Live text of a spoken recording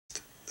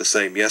the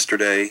same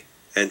yesterday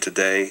and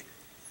today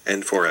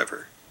and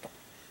forever.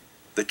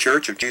 The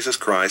Church of Jesus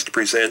Christ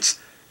presents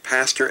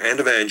Pastor and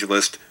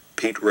Evangelist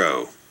Pete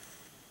Rowe.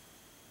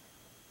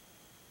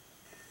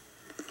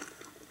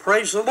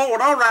 Praise the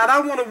Lord. All right, I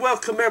want to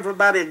welcome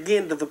everybody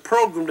again to the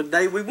program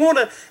today. We want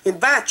to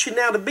invite you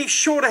now to be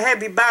sure to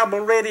have your Bible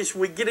ready as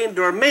we get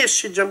into our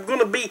message. I'm going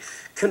to be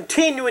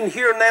continuing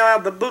here now out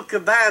of the book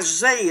of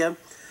Isaiah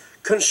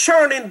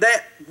concerning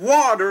that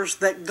waters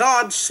that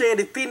God said,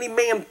 if any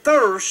man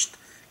thirst,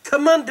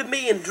 come unto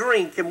me and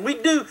drink. And we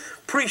do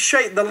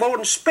appreciate the Lord,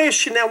 and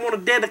especially now I want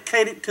to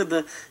dedicate it to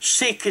the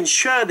sick and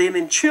shut-in.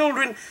 And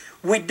children,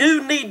 we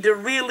do need to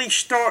really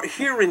start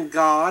hearing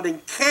God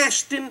and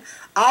casting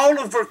all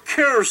of our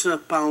cares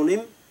upon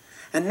Him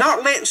and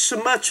not letting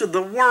so much of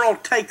the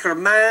world take our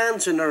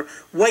minds and our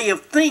way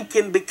of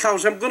thinking,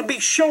 because I'm going to be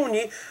showing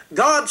you,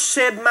 God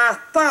said my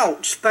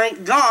thoughts,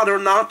 thank God, are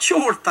not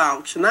your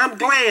thoughts. And I'm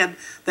glad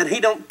that He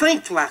don't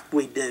think like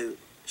we do.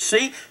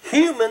 See,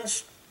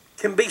 humans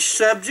can be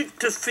subject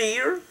to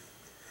fear,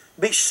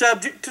 be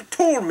subject to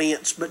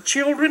torments. But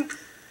children,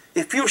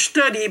 if you'll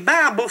study the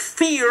Bible,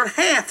 fear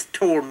hath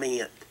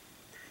torment.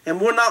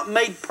 And we're not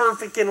made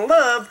perfect in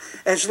love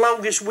as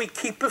long as we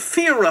keep a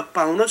fear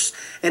upon us.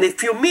 And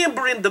if you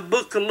remember in the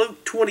book of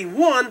Luke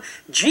 21,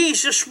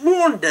 Jesus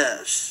warned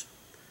us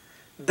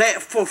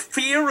that for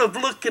fear of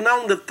looking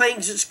on the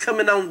things that's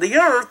coming on the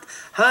earth,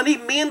 honey,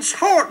 men's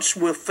hearts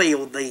will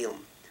fail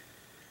them.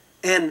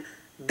 And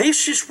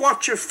this is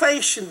what you're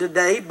facing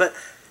today. But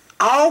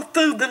all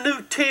through the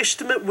New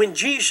Testament, when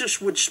Jesus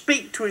would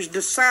speak to His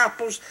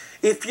disciples,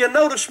 if you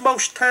notice,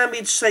 most time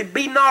He'd say,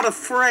 be not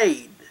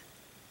afraid.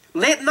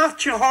 Let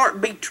not your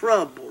heart be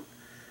troubled.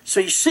 So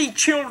you see,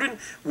 children,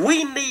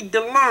 we need to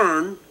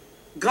learn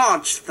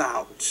God's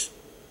thoughts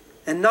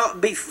and not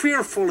be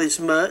fearful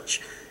as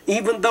much.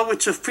 Even though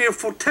it's a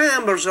fearful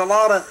time, there's a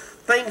lot of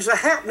things are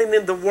happening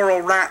in the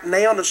world right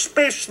now, and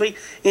especially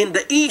in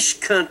the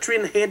East Country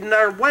and heading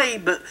our way.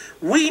 But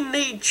we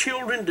need,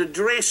 children, to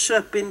dress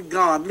up in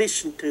God.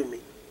 Listen to me.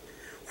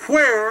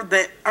 Where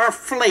that our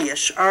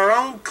flesh, our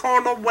own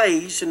carnal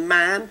ways and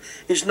mind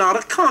is not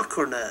a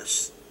conquering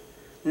us.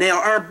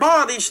 Now, our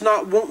body's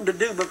not wanting to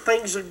do the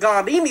things of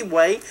God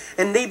anyway,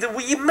 and neither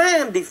will you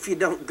mind if you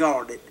don't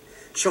guard it.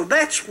 So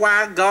that's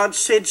why God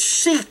said,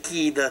 seek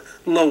ye the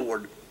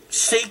Lord.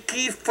 Seek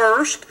ye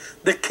first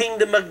the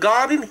kingdom of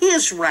God and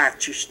His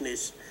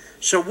righteousness.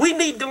 So we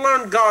need to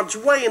learn God's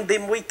way, and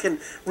then we can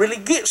really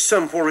get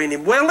somewhere in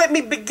Him. Well, let me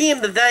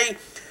begin today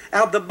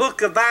out of the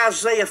book of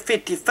Isaiah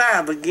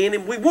 55 again.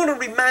 And we want to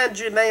remind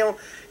you now,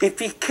 if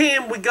you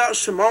can, we got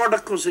some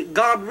articles that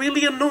God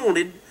really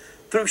anointed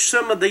through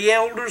some of the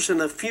elders, and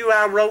a few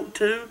I wrote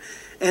too,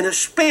 and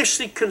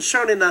especially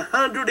concerning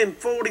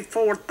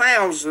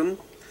 144,000,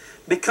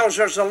 because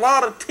there's a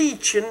lot of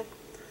teaching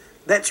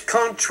that's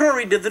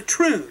contrary to the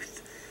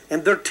truth.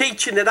 And they're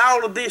teaching that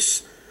all of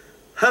this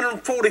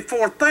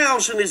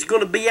 144,000 is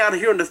going to be out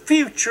here in the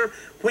future,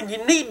 when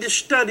you need to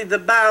study the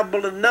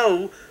Bible and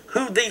know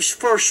who these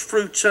first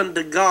fruits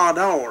unto God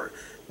are.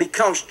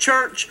 Because,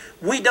 church,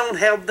 we don't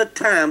have the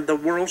time the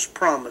world's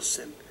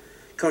promising.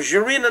 Because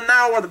you're in an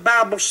hour, the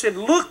Bible said,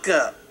 look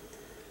up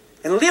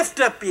and lift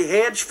up your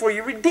heads, for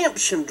your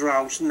redemption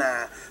draws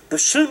nigh. The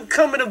soon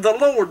coming of the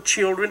Lord,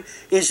 children,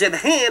 is at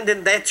hand,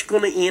 and that's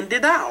going to end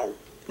it all.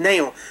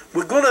 Now,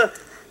 we're going to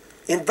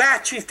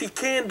invite you, if you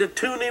can, to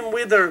tune in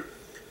with our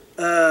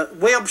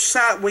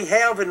website we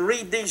have and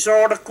read these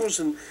articles.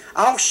 And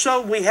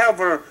also, we have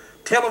our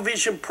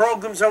television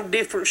programs on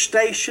different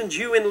stations.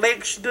 You in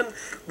Lexington,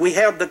 we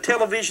have the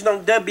television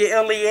on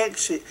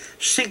WLEX at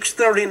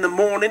 6:30 in the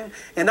morning.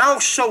 And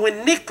also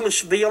in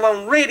Nicholasville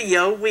on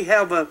radio, we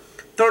have a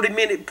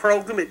 30-minute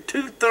program at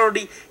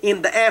 2:30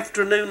 in the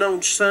afternoon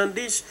on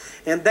Sundays.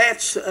 And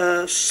that's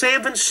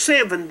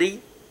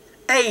 770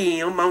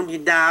 AM on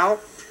your dial.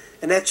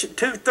 And that's at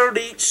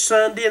 2:30 each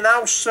Sunday. And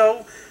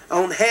also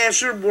on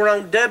Hazard, we're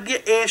on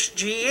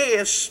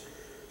WSGS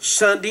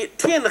Sunday at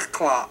 10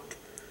 o'clock.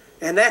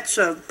 And that's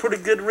a pretty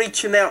good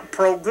reaching out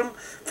program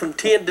from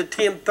 10 to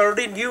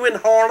 10:30. And you in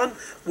Harlan,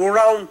 we're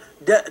on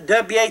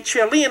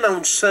WHLN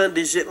on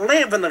Sundays at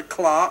 11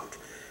 o'clock.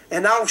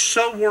 And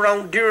also we're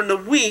on during the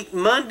week,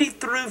 Monday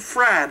through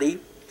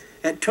Friday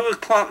at 2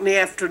 o'clock in the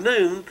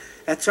afternoon.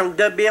 That's on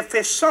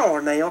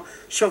WFSR now.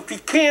 So if you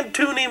can,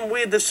 tune in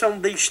with us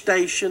on these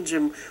stations.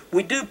 And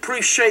we do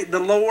appreciate the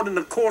Lord. And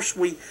of course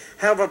we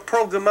have a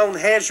program on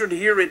Hazard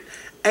here at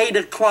 8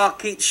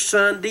 o'clock each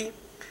Sunday.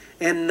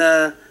 And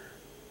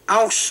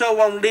also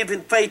on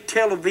Living Faith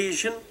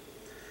Television,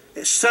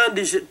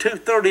 Sundays at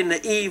 2:30 in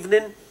the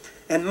evening,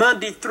 and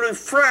Monday through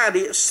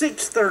Friday at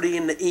 6:30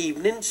 in the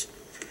evenings,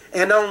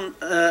 and on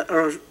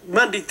or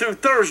Monday through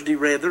Thursday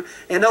rather,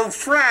 and on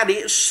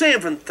Friday at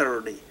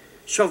 7:30.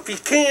 So if you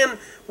can,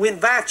 we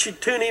invite you to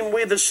tune in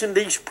with us in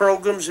these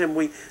programs, and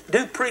we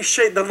do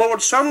appreciate the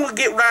Lord. So I'm going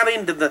to get right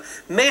into the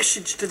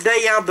message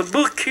today out of the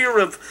book here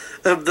of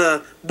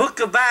the book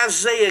of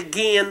Isaiah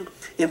again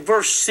in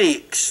verse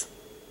 6.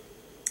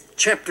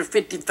 Chapter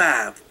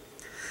 55.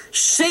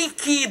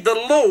 Seek ye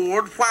the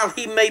Lord while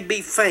he may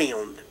be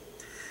found.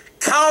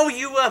 Call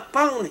you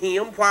upon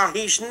him while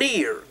he's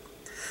near.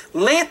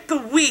 Let the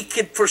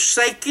wicked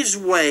forsake his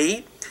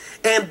way,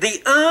 and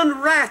the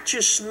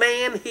unrighteous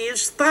man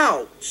his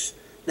thoughts.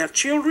 Now,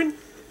 children,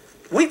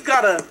 we've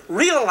got to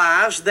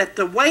realize that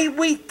the way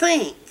we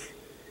think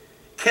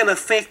can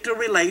affect a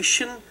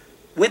relation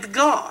with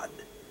God.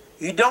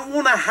 You don't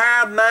want a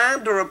high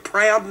mind or a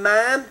proud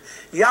mind.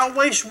 You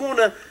always want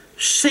to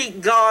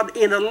seek God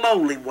in a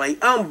lowly way,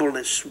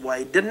 humbleness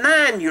way,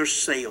 denying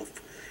yourself,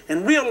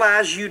 and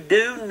realize you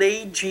do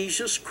need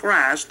Jesus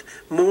Christ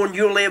more than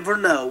you'll ever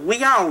know.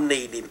 We all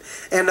need him.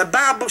 And the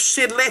Bible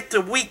said, let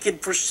the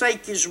wicked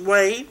forsake his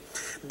way,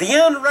 the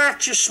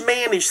unrighteous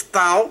man his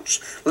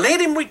thoughts. Let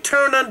him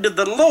return unto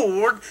the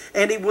Lord,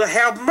 and he will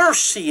have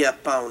mercy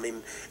upon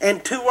him,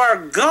 and to our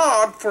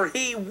God, for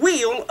he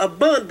will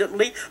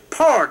abundantly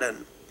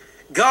pardon.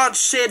 God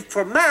said,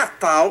 for my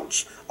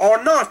thoughts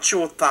are not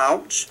your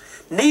thoughts,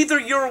 neither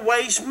your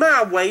ways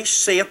my ways,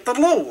 saith the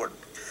Lord.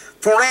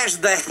 For as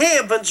the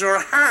heavens are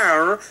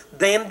higher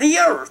than the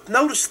earth,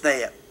 notice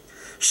that,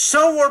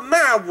 so are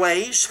my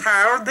ways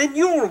higher than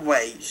your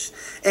ways,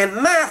 and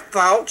my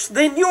thoughts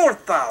than your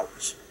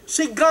thoughts.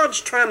 See,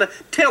 God's trying to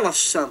tell us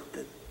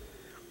something.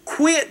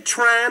 Quit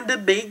trying to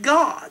be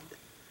God.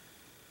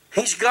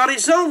 He's got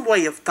his own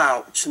way of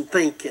thoughts and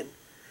thinking.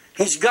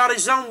 He's got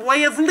his own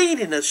way of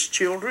leading us,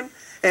 children,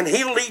 and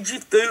he'll lead you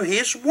through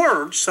his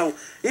word. So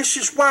this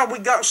is why we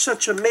got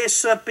such a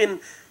mess up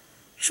in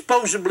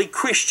supposedly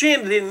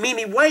Christianity in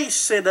many ways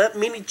set up,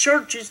 many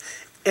churches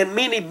and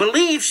many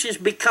beliefs, is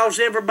because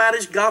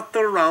everybody's got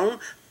their own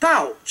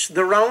thoughts,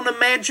 their own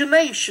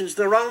imaginations,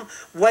 their own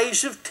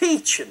ways of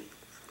teaching.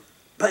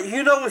 But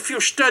you know, if you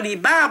study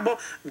Bible,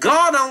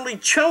 God only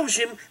chose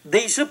him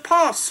these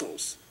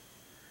apostles.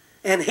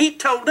 And he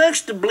told us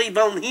to believe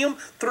on him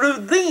through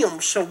them.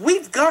 So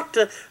we've got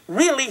to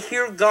really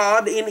hear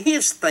God in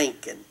his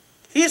thinking,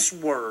 his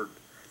word.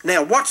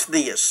 Now watch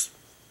this.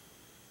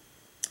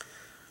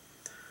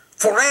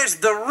 For as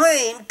the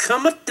rain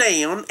cometh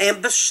down,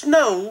 and the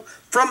snow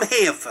from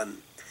heaven,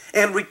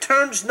 and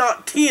returns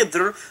not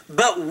thither,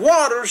 but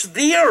waters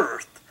the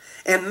earth,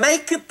 and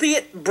maketh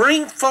it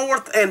bring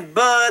forth and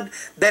bud,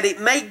 that it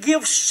may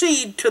give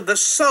seed to the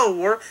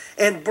sower,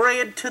 and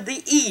bread to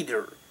the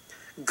eater.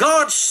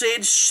 God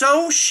said,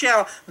 so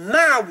shall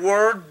my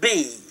word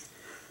be,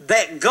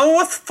 that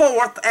goeth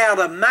forth out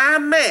of my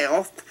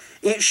mouth.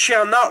 It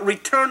shall not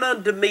return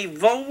unto me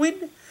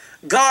void.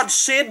 God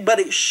said, but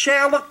it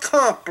shall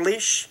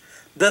accomplish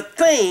the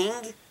thing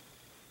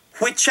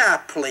which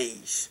I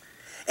please,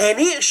 and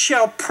it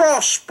shall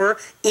prosper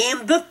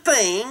in the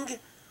thing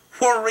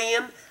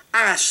wherein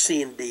I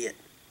send it.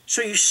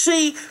 So you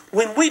see,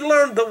 when we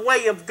learn the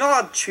way of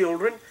God,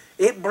 children,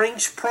 it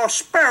brings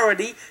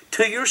prosperity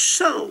to your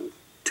soul,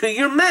 to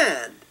your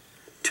mind,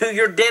 to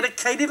your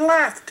dedicated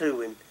life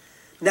to him.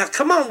 Now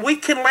come on, we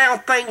can allow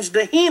things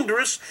to hinder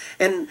us,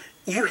 and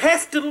you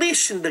have to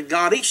listen to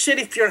God. He said,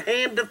 if your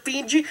hand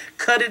offends you,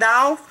 cut it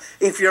off.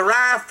 If your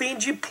eye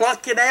offends you,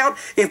 pluck it out.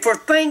 If our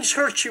things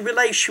hurt your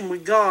relation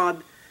with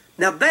God,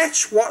 now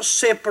that's what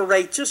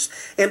separates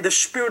us, and the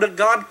Spirit of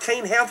God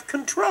can't have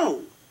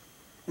control.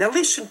 Now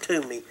listen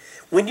to me.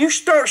 When you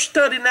start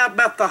studying out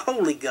about the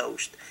Holy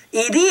Ghost,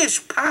 it is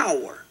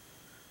power,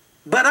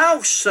 but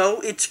also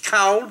it's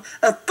called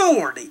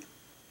authority.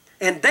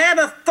 And that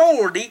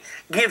authority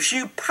gives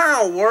you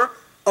power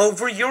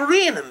over your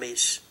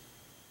enemies.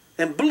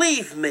 And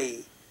believe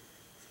me,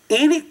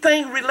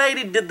 anything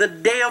related to the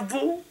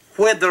devil,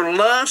 whether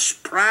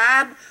lust,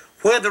 pride,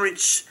 whether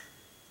it's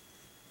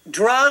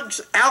drugs,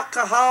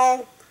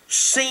 alcohol,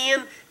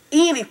 sin,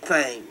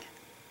 anything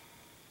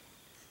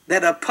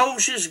that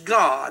opposes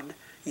God,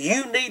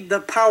 you need the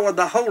power of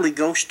the Holy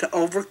Ghost to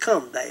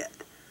overcome that.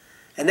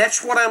 And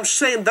that's what I'm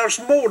saying. There's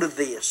more to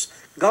this.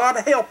 God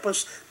help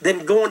us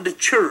than going to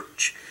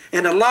church.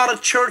 And a lot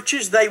of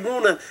churches, they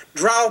want to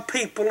draw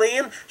people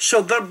in,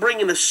 so they're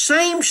bringing the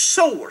same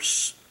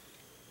source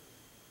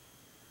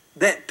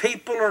that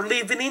people are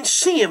living in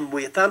sin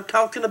with. I'm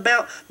talking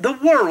about the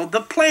world,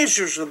 the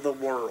pleasures of the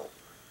world.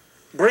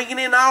 Bringing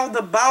in all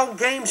the ball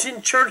games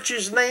in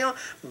churches now,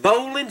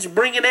 bowling's,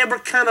 bringing every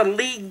kind of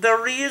league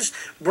there is,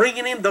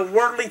 bringing in the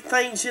worldly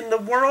things in the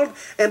world,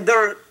 and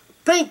they're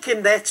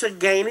thinking that's a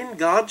gaining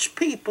God's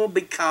people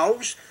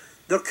because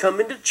they're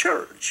coming to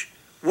church.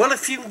 Well,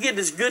 if you can get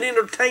as good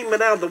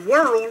entertainment out of the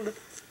world,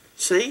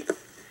 see,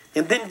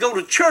 and then go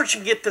to church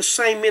and get the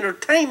same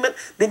entertainment,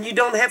 then you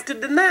don't have to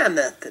deny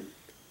nothing.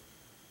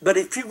 But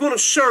if you're going to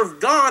serve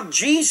God,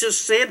 Jesus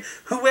said,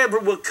 whoever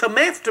will come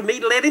after me,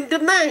 let him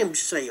deny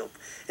himself.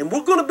 And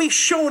we're going to be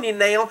showing you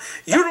now,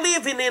 you're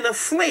living in a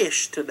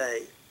flesh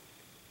today.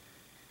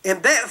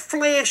 And that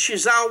flesh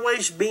has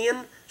always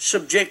been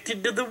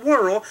subjected to the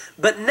world.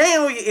 But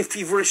now, if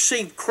you've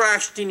received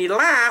Christ in your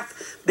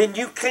life, then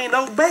you can't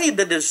obey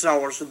the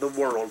desires of the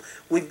world.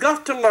 We've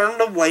got to learn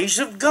the ways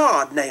of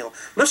God now.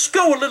 Let's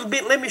go a little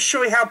bit. Let me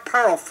show you how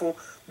powerful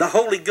the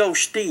Holy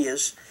Ghost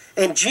is.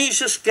 And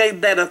Jesus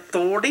gave that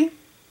authority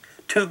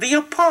to the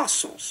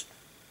apostles.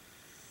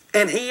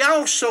 And he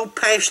also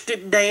passed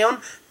it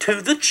down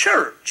to the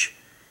church.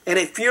 And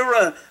if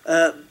you're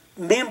a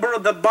member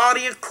of the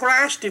body of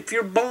Christ, if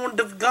you're born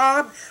of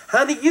God,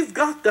 honey, you've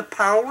got the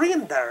power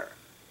in there.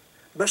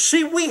 But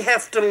see, we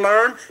have to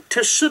learn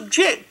to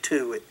subject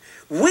to it.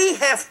 We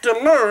have to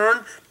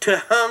learn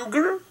to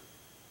hunger.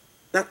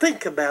 Now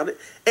think about it.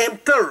 And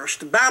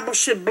thirst. The Bible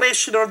said,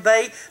 blessed are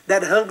they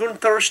that hunger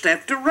and thirst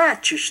after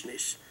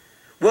righteousness.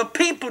 Well,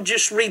 people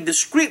just read the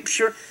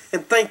scripture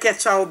and think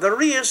that's all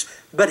there is,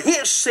 but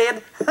it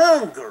said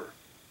hunger.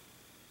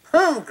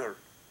 Hunger.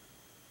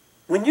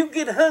 When you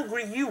get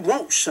hungry, you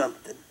want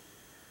something.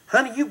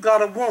 Honey, you got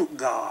to want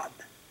God.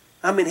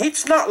 I mean,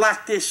 it's not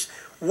like this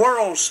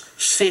world's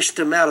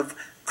system out of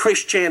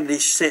Christianity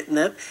setting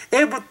up.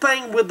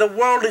 Everything with the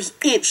world is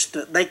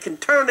instant. They can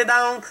turn it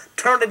on,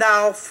 turn it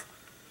off.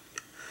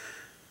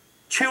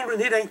 Children,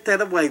 it ain't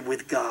that way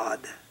with God.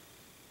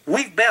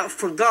 We've about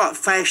forgot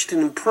fasting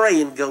and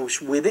praying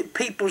goes with it.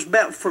 People's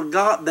about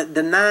forgot that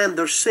denying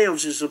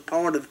themselves is a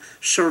part of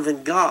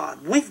serving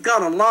God. We've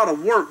got a lot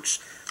of works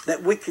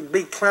that we could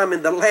be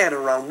climbing the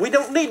ladder on. We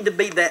don't need to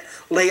be that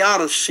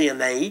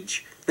Laodicean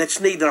age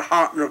that's neither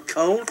hot nor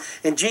cold.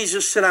 And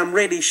Jesus said, I'm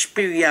ready to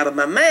spew you out of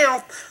my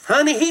mouth.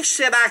 Honey, he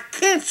said, I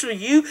cancel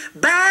you.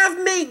 Buy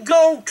of me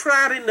gold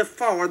tried in the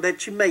fire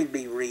that you may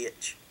be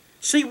rich.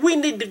 See, we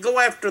need to go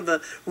after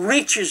the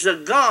riches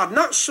of God,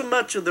 not so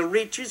much of the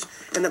riches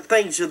and the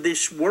things of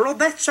this world.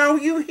 That's all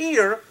you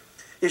hear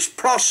is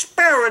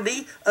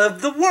prosperity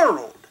of the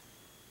world.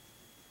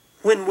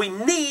 When we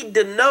need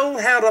to know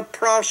how to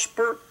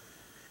prosper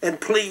and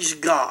please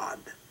God.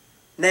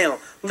 Now,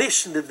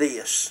 listen to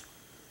this.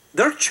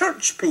 They're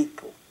church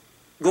people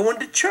going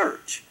to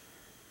church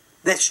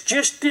that's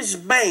just as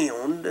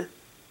bound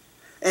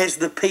as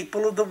the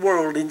people of the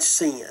world in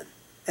sin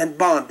and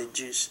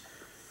bondages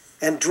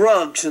and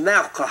drugs and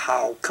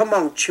alcohol. Come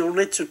on,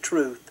 children, it's the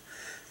truth.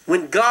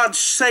 When God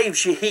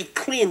saves you, he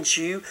cleanses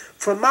you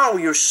from all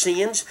your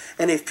sins.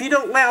 And if you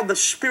don't allow the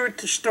Spirit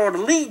to start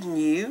leading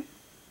you,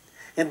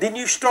 and then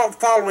you start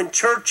following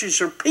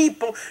churches or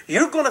people,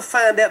 you're going to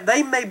find out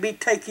they may be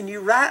taking you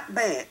right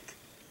back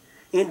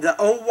in the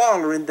old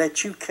wallowing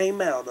that you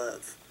came out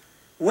of.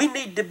 We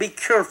need to be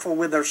careful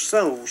with our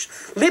souls.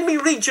 Let me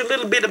read you a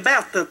little bit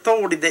about the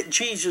authority that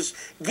Jesus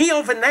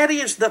gave, and that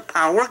is the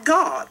power of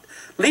God.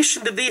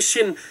 Listen to this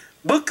in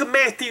book of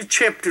Matthew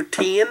chapter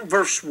 10,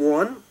 verse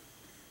 1.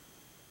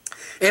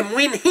 And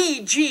when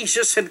he,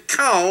 Jesus, had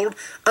called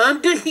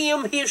unto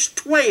him his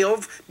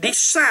 12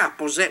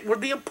 disciples, that were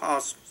the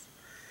apostles,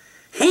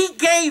 he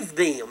gave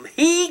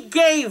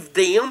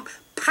them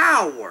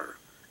power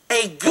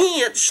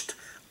against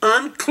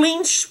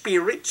unclean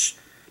spirits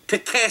to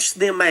cast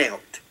them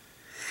out,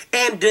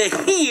 and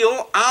to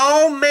heal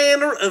all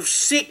manner of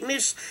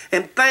sickness,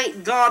 and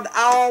thank God,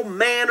 all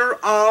manner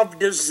of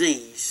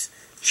disease.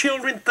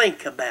 Children,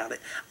 think about it.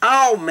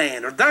 All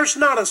manner. There's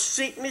not a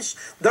sickness,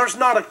 there's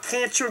not a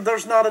cancer,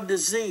 there's not a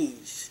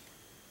disease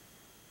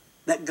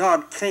that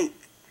God can't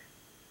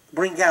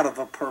bring out of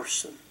a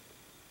person.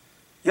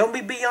 You want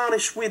me to be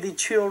honest with you,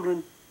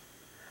 children?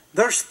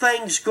 There's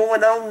things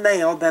going on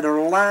now that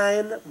are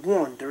lying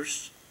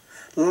wonders,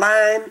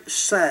 lying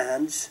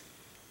signs,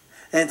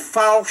 and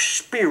false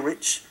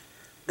spirits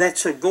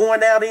that's a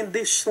going out in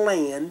this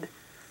land,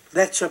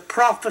 that's a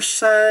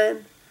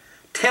prophesying,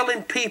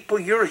 telling people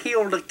you're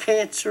healed of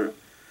cancer,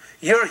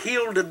 you're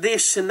healed of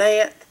this and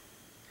that,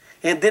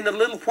 and then a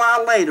little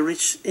while later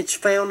it's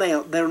found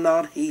out they're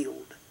not healed.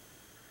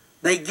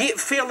 They get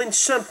feeling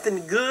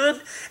something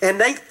good, and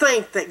they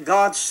think that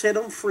God set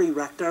them free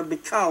right there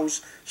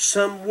because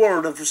some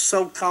word of a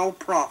so-called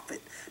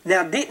prophet.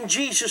 Now, didn't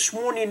Jesus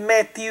warn in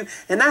Matthew,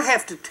 and I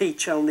have to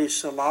teach on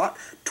this a lot,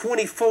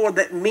 24,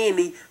 that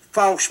many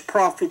false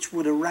prophets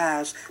would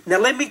arise. Now,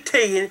 let me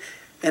tell you,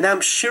 and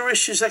I'm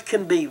serious as I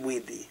can be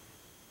with you,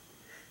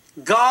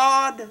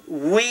 God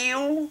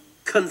will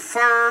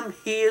confirm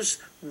his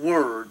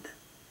word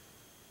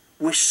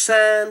with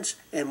signs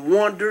and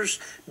wonders,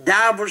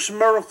 divers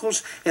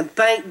miracles, and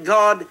thank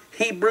God,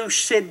 Hebrews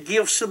said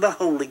gifts of the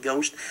Holy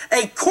Ghost,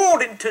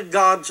 according to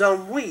God's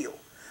own will.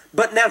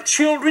 But now,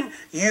 children,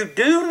 you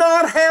do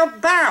not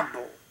have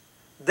Bible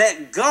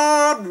that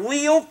God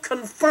will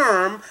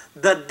confirm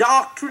the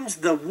doctrines,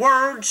 the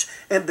words,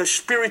 and the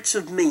spirits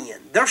of men.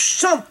 There's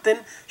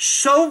something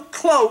so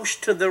close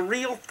to the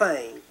real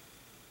thing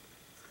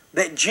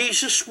that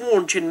Jesus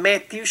warned in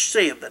Matthew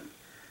 7.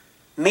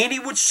 Many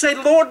would say,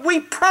 Lord, we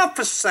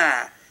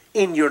prophesy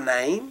in your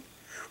name.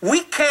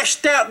 We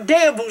cast out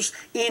devils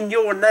in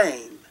your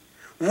name.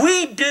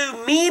 We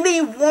do many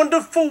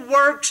wonderful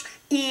works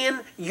in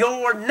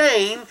your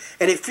name.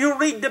 And if you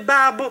read the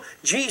Bible,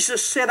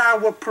 Jesus said, I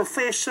will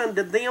profess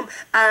unto them,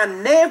 I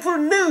never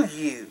knew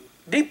you.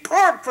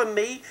 Depart from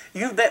me,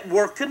 you that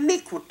work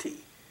iniquity.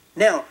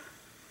 Now,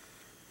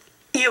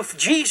 if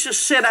Jesus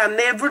said, I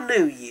never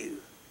knew you,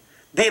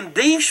 then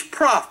these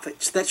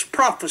prophets that's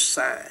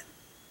prophesying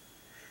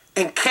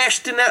and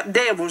casting out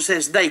devils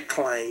as they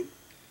claim,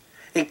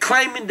 and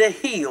claiming to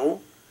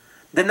heal,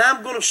 then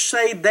I'm going to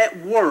say that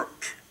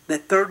work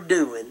that they're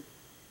doing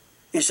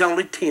is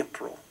only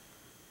temporal.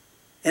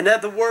 In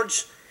other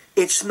words,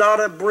 it's not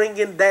a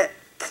bringing that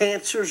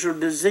cancers or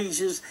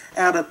diseases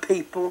out of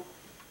people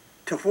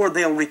to where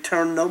they'll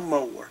return no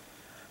more.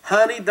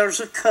 Honey, there's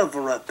a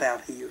cover-up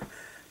out here.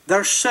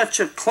 There's such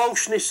a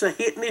closeness of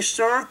hitting this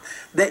earth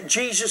that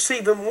Jesus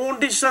even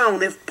warned his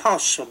own, if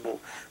possible,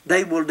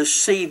 they will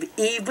deceive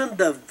even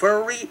the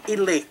very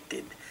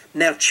elected.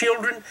 Now,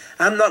 children,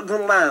 I'm not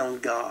going to lie on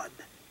God.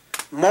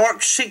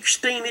 Mark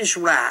 16 is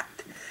right.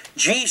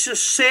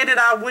 Jesus said it,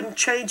 I wouldn't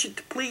change it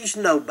to please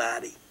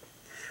nobody.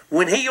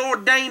 When he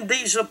ordained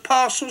these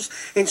apostles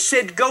and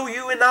said, go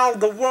you in all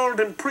the world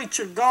and preach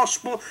the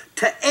gospel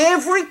to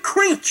every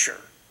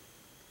creature,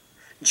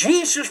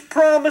 Jesus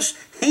promised,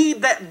 he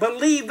that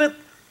believeth,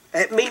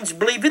 that means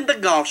believe in the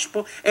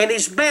gospel, and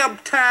is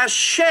baptized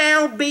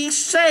shall be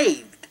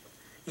saved.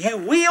 You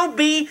will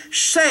be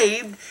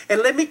saved.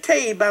 And let me tell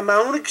you by my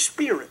own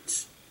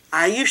experience,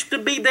 I used to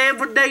be the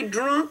everyday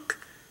drunk,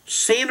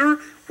 sinner,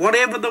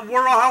 whatever the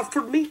world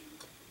offered me.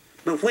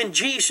 But when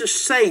Jesus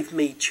saved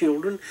me,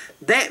 children,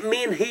 that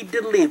meant he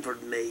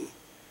delivered me.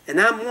 And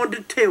I'm one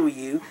to tell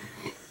you,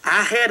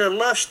 I had a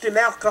lust and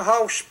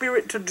alcohol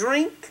spirit to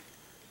drink.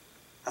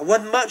 I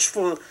wasn't much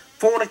for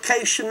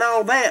fornication and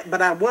all that,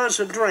 but I was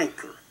a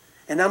drinker.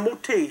 And I'm going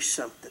to tell you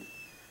something.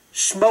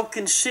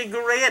 Smoking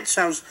cigarettes,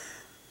 I was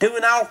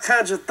doing all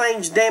kinds of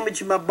things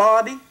damaging my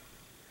body,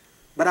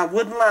 but I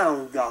wouldn't lie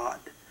on God.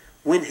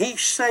 When he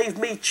saved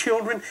me,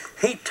 children,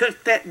 he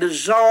took that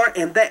desire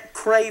and that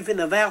craving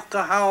of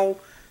alcohol,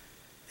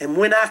 and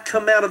when I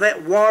come out of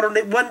that water, and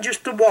it wasn't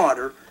just the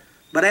water,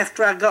 but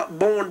after I got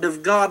born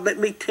of God, let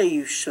me tell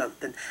you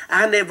something.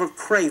 I never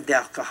craved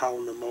alcohol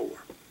no more.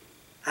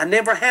 I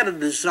never had a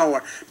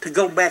desire to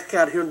go back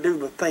out here and do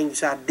the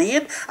things I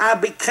did. I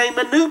became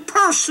a new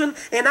person,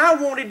 and I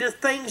wanted the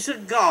things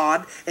of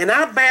God, and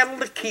I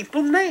battled to keep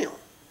them now.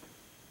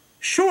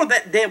 Sure,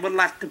 that devil would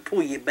like to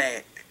pull you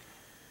back.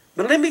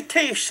 But let me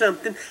tell you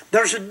something.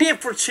 There's a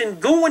difference in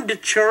going to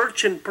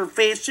church and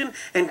professing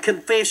and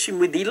confessing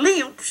with your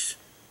lips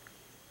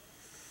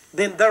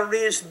than there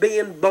is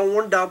being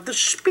born of the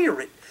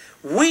Spirit.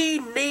 We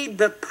need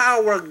the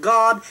power of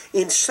God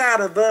inside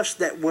of us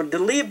that will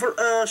deliver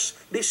us,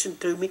 listen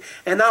to me,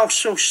 and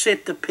also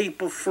set the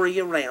people free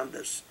around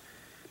us.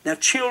 Now,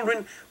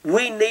 children,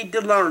 we need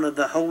to learn of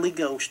the Holy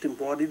Ghost and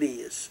what it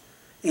is.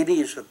 It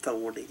is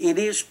authority. It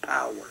is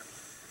power.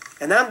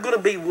 And I'm going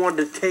to be one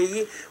to tell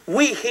you,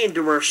 we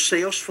hinder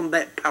ourselves from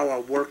that power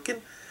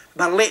working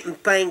by letting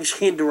things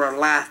hinder our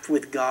life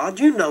with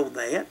God. You know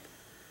that.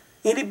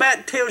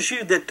 Anybody tells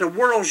you that the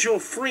world's your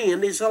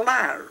friend is a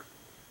liar.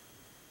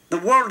 The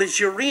world is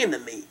your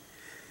enemy.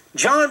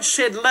 John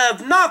said,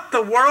 love not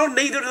the world,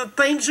 neither the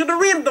things that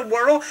are in the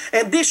world.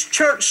 And this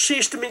church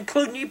system,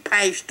 including you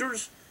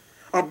pastors,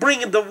 are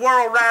bringing the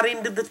world right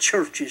into the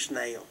churches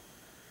now.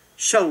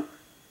 So,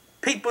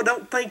 people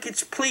don't think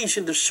it's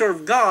pleasing to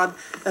serve God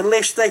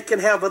unless they can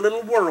have a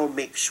little world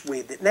mixed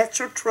with it. And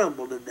that's our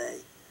trouble today.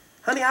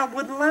 Honey, I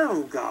wouldn't lie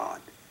on God.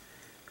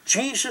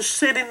 Jesus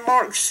said in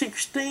Mark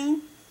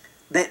 16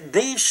 that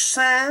these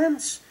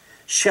signs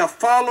shall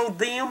follow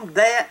them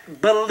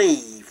that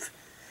believe.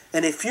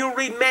 And if you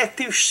read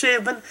Matthew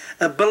 7,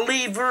 a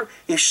believer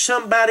is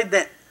somebody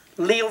that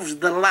lives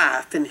the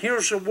life and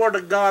hears the word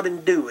of God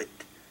and do it.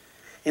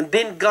 And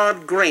then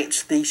God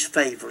grants these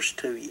favors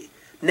to you.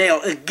 Now,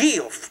 a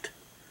gift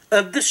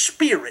of the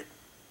Spirit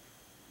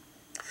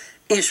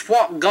is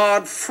what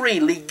God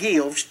freely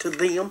gives to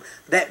them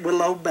that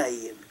will obey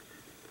Him.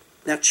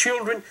 Now,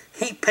 children,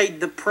 He paid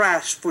the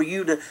price for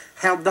you to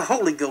have the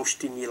Holy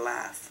Ghost in your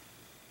life.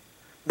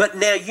 But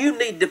now you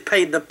need to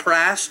pay the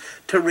price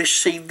to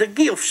receive the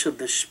gifts of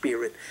the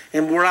Spirit.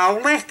 And we're all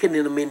lacking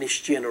in them in this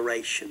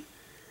generation.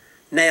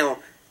 Now,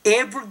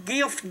 every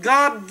gift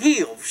God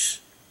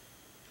gives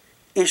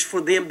is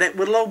for them that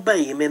will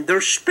obey Him. And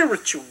they're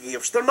spiritual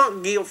gifts. They're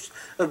not gifts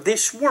of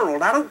this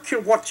world. I don't care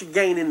what you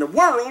gain in the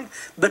world,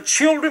 but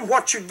children,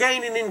 what you're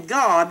gaining in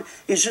God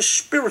is a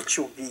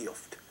spiritual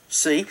gift.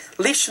 See,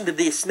 listen to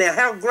this now,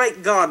 how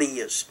great God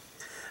is.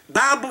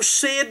 Bible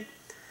said,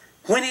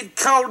 when He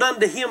called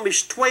unto Him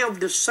His 12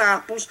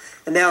 disciples,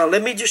 and now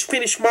let me just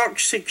finish Mark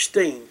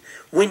 16.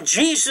 When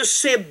Jesus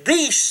said,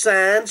 these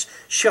signs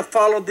shall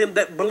follow them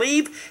that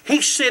believe,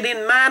 He said,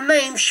 in my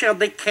name shall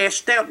they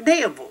cast out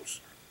devils.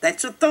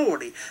 That's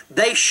authority.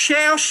 They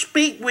shall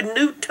speak with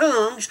new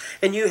tongues,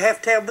 and you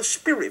have to have the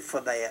Spirit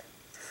for that.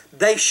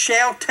 They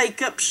shall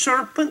take up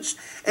serpents,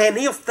 and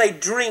if they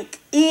drink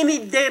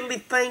any deadly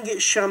thing,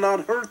 it shall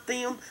not hurt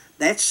them.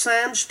 That's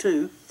signs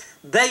too.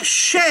 They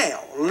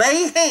shall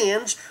lay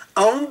hands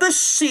on the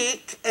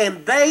sick,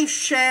 and they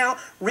shall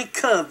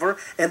recover.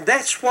 And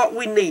that's what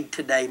we need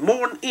today,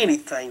 more than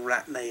anything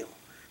right now.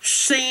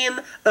 Seeing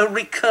a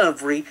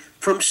recovery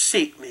from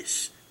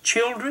sickness.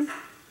 Children,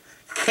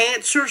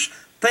 cancers,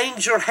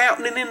 things are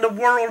happening in the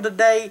world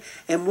today,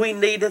 and we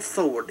need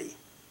authority.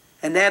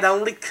 And that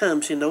only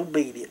comes in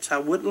obedience. I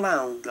wouldn't lie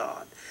on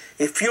God.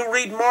 If you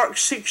read Mark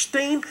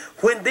 16,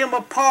 when them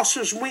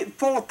apostles went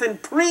forth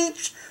and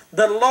preached,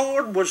 the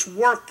Lord was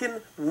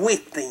working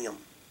with them.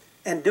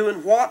 And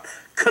doing what?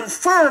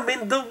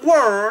 Confirming the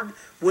word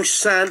with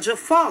signs of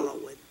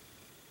following.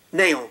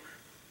 Now,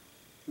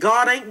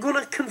 God ain't going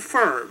to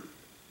confirm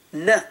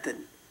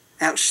nothing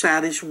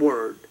outside his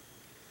word.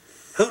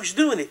 Who's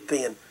doing it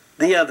then?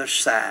 The other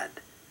side.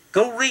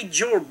 Go read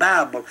your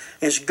Bible,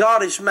 as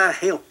God is my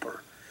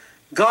helper.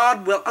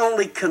 God will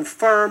only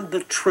confirm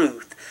the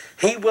truth.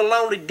 He will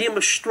only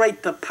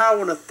demonstrate the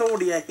power and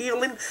authority of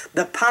healing,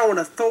 the power and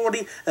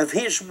authority of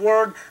his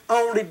word,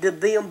 only to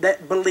them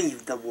that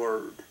believe the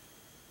word.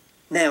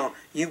 Now,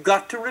 you've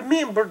got to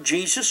remember,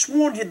 Jesus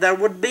warned you there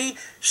would be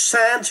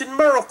signs and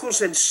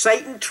miracles, and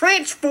Satan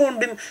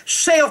transformed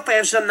himself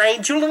as an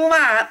angel of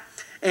light,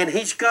 and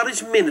he's got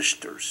his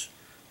ministers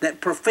that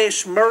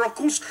profess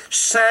miracles,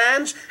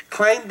 signs,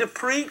 claim to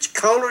preach,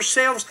 call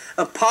themselves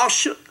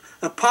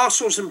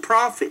apostles and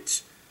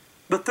prophets,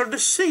 but they're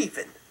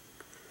deceiving.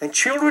 And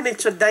children,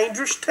 it's a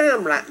dangerous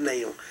time right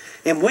now,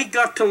 and we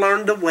got to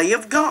learn the way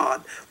of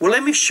God. Well,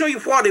 let me show you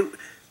what it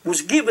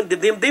was given to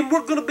them. Then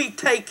we're going to be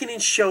taking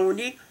and showing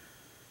you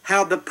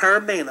how the power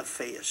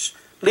manifests.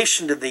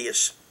 Listen to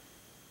this.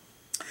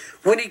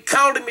 When he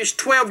called him his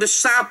 12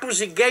 disciples,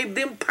 he gave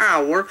them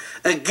power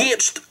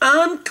against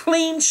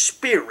unclean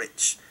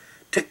spirits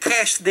to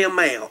cast them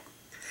out,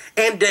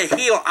 and to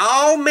heal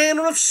all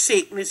manner of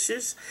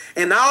sicknesses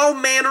and all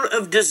manner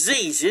of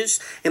diseases.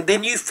 And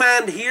then you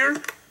find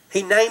here,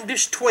 he named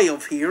his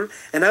 12 here,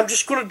 and I'm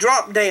just going to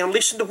drop down.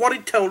 Listen to what he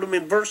told them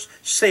in verse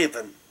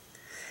 7.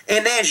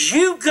 And as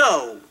you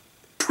go,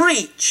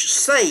 preach,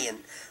 saying,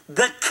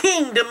 the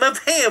kingdom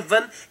of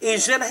heaven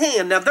is at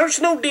hand. Now, there's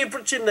no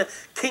difference in the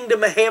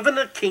kingdom of heaven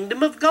and the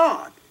kingdom of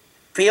God.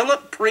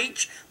 Philip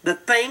preached the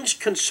things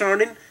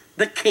concerning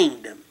the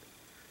kingdom.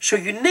 So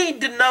you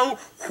need to know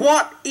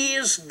what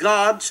is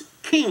God's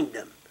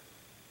kingdom.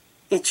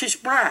 It's his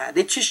bride.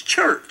 It's his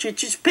church.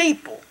 It's his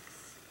people.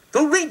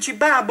 Go read your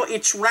Bible.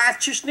 It's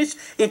righteousness,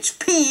 it's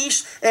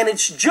peace, and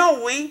it's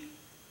joy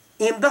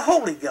in the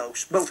Holy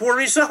Ghost. But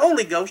where is the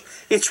Holy Ghost?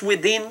 It's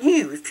within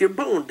you if you're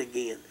born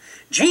again.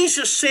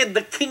 Jesus said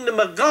the kingdom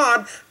of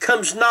God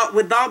comes not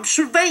with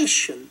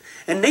observation,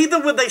 and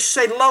neither will they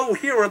say, lo,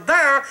 here or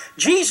there.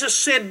 Jesus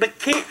said,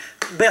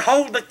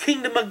 behold, the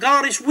kingdom of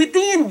God is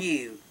within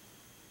you.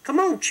 Come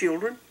on,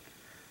 children.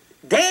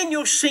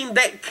 Daniel seen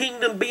that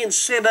kingdom being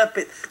set up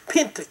at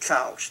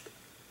Pentecost,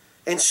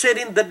 and said,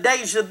 in the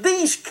days of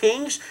these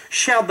kings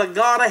shall the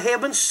God of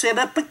heaven set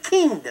up a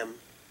kingdom.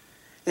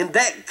 And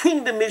that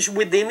kingdom is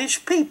within his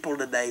people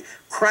today.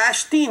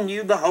 Christ in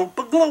you, the hope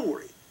of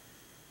glory.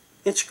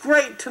 It's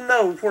great to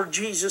know where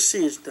Jesus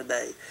is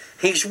today.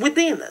 He's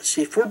within us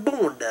if we're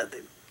born of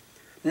him.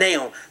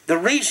 Now, the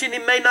reason he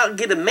may not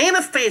get to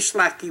manifest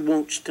like he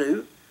wants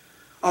to,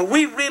 are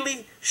we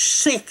really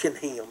seeking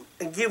him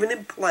and giving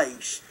him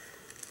place?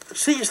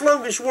 See, as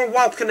long as we're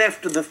walking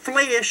after the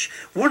flesh,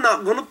 we're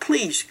not going to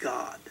please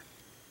God.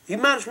 You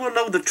might as well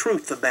know the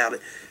truth about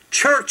it.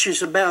 Church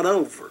is about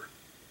over.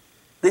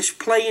 This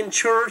playing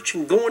church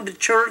and going to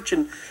church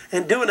and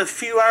doing a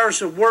few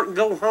hours of work and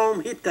go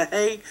home, hit the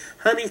hay,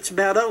 honey, it's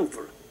about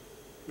over.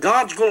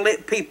 God's going to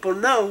let people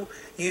know,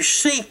 you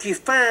seek, you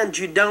find,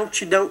 you don't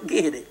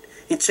get it.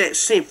 It's that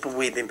simple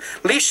with him.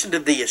 Listen to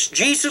this.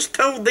 Jesus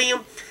told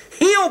them,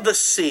 heal the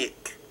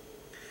sick,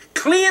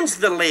 cleanse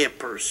the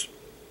lepers,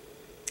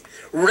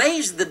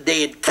 raise the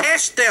dead,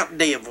 cast out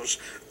devils.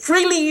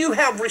 Freely you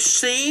have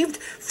received,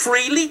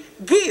 freely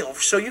give.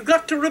 So you've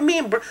got to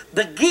remember,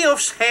 the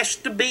gifts has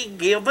to be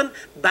given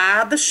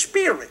by the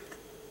Spirit.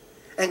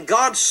 And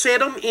God set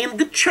them in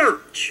the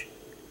church.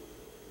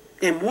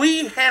 And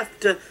we have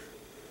to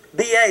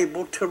be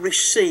able to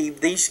receive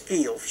these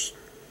gifts.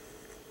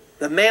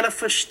 The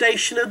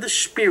manifestation of the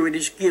Spirit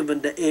is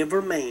given to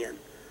every man.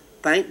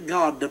 Thank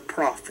God, the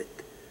prophet.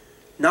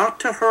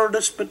 Not to hurt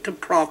us, but to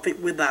profit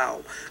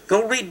withal.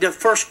 Go read the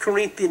 1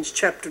 Corinthians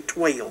chapter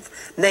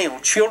 12. Now,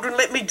 children,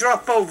 let me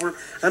drop over.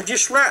 I'm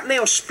just right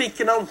now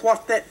speaking on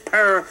what that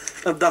power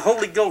of the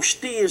Holy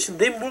Ghost is, and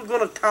then we're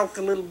going to talk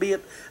a little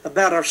bit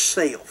about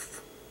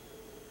ourselves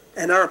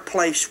and our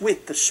place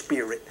with the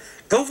Spirit.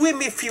 Go with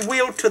me, if you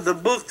will, to the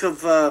book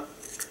of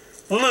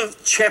Luke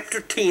chapter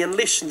 10.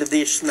 Listen to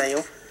this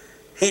now.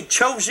 He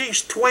chose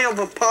these 12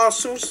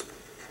 apostles.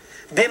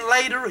 Then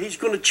later, he's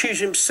going to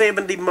choose him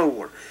 70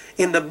 more.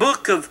 In the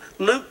book of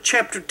Luke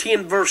chapter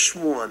 10 verse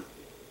 1.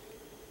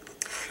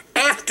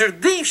 After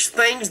these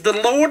things the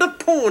Lord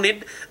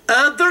appointed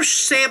other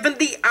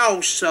 70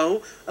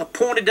 also,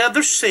 appointed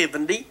other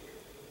 70,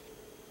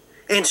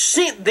 and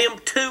sent them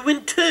 2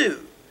 and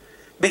 2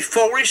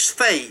 before his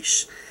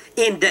face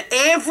into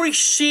every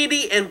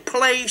city and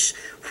place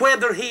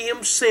whither he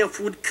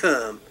himself would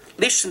come.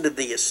 Listen to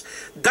this.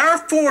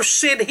 Therefore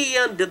said he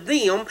unto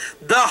them,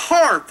 the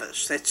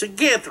harvest, that's a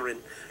gathering,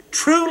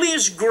 truly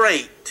is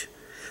great,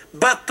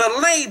 but the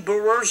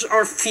laborers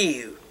are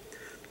few.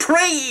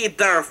 Pray ye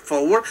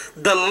therefore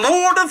the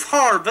Lord of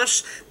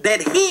harvest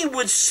that he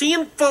would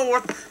send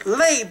forth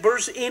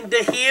laborers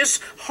into his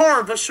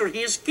harvest, or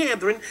his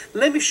gathering.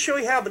 Let me show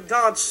you how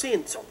God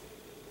sends them.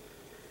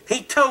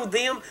 He told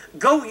them,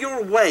 go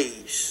your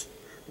ways.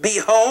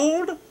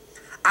 Behold,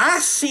 I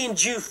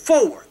send you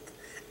forth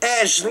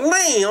as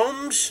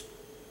lambs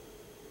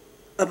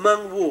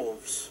among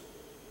wolves.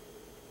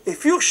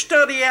 If you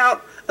study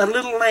out a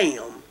little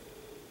lamb,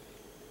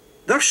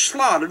 they're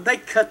slaughtered. They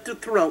cut the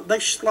throat. They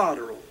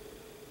slaughter them.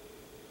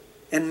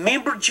 And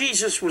remember,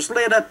 Jesus was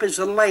led up as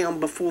a lamb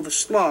before the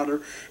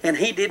slaughter, and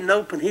he didn't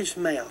open his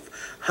mouth.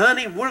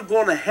 Honey, we're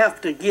going to have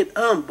to get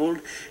humbled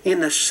in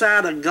the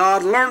sight of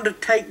God. Learn to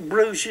take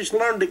bruises.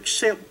 Learn to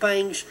accept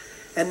things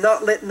and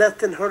not let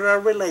nothing hurt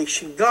our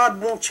relation.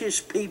 God wants his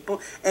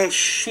people as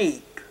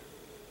sheep,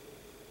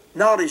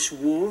 not as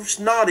wolves,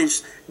 not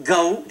as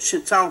goats.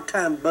 It's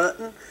all-time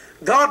button.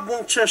 God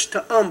wants us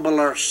to humble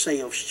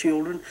ourselves,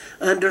 children,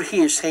 under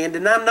his hand.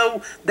 And I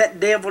know that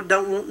devil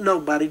don't want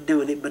nobody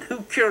doing it, but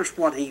who cares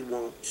what he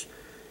wants?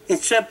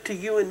 It's up to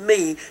you and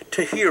me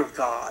to hear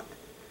God.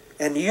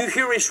 And you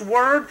hear his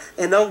word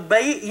and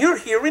obey it, you're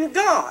hearing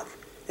God.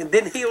 And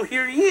then he'll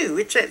hear you.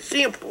 It's that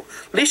simple.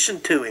 Listen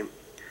to him.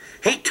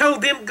 He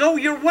told them, go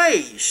your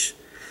ways.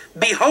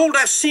 Behold,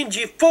 I send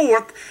you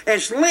forth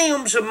as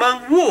lambs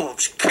among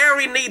wolves.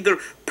 Carry neither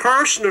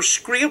purse nor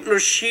scrip nor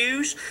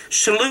shoes.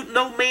 Salute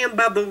no man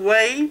by the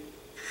way.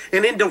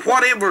 And into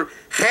whatever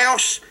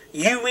house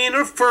you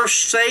enter,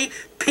 first say,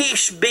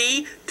 peace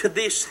be to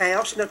this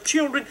house. Now,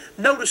 children,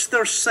 notice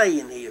they're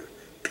saying here,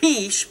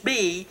 peace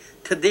be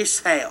to this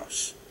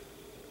house.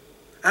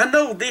 I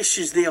know this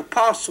is the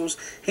apostles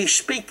he's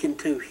speaking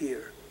to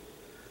here.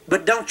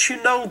 But don't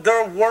you know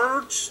their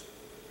words?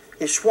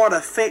 It's what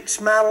affects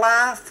my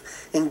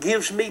life and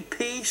gives me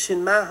peace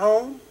in my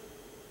home.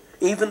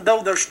 Even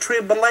though there's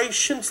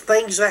tribulations,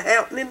 things are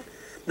happening,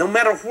 no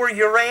matter where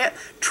you're at,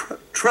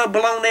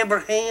 trouble on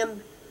every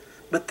hand.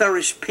 But there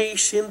is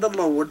peace in the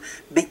Lord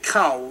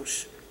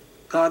because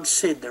God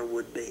said there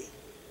would be.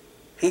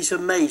 He's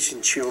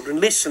amazing, children.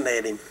 Listen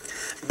at him.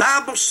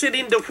 Bible said,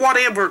 into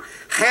whatever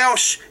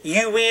house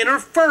you enter,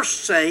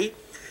 first say,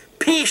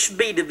 peace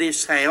be to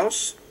this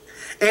house.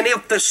 And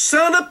if the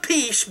Son of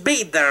Peace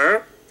be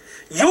there,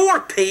 your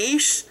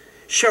peace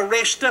shall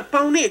rest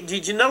upon it.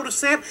 Did you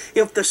notice that?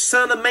 If the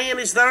Son of Man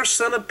is there,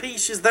 Son of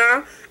Peace is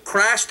there,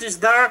 Christ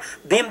is there,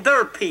 then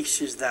their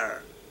peace is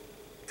there.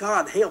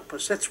 God help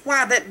us. That's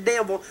why that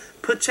devil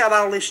puts out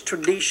all this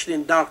tradition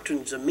and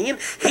doctrines of men.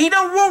 He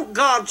don't want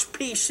God's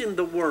peace in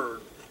the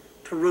Word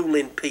to rule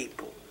in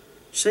people.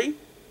 See?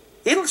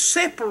 It'll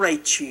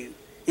separate you.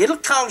 It'll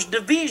cause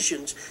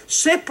divisions,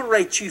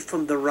 separate you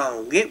from the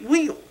wrong. It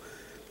will.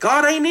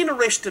 God ain't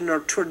interested in our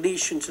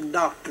traditions and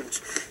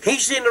doctrines.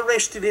 He's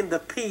interested in the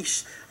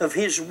peace of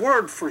his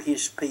word for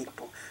his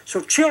people.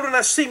 So children,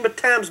 I see my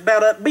time's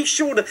about up. Be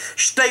sure to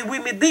stay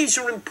with me. These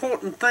are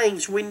important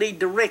things we need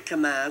to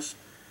recognize,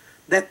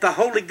 that the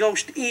Holy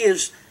Ghost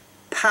is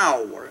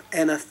power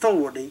and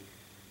authority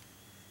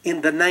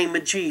in the name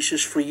of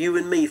Jesus for you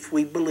and me if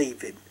we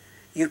believe it.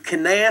 You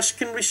can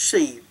ask and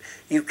receive.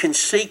 You can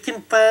seek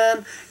and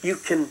find. You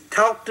can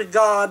talk to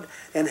God,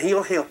 and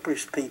he'll help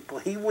his people.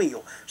 He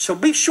will. So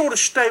be sure to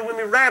stay with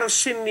me. Write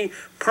us any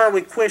prayer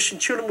requests. And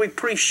children, we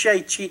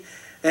appreciate you.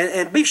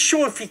 And be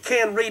sure, if you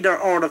can, read our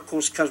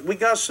articles, because we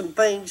got some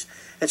things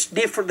that's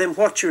different than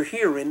what you're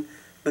hearing,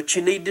 but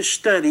you need to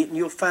study it, and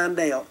you'll find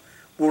out.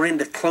 We're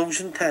into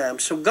closing time.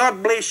 So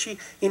God bless you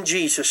in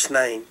Jesus'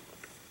 name.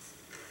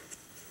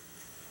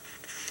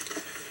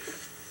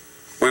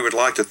 We would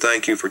like to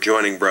thank you for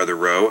joining Brother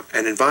Rowe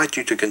and invite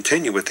you to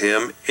continue with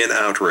him in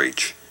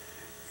outreach.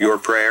 Your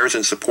prayers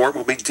and support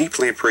will be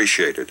deeply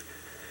appreciated.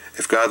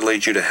 If God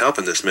leads you to help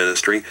in this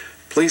ministry,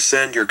 please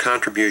send your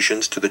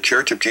contributions to the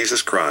Church of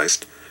Jesus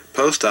Christ,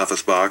 Post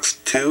Office Box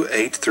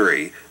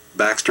 283,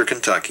 Baxter,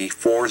 Kentucky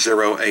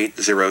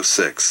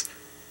 40806.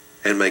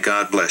 And may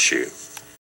God bless you.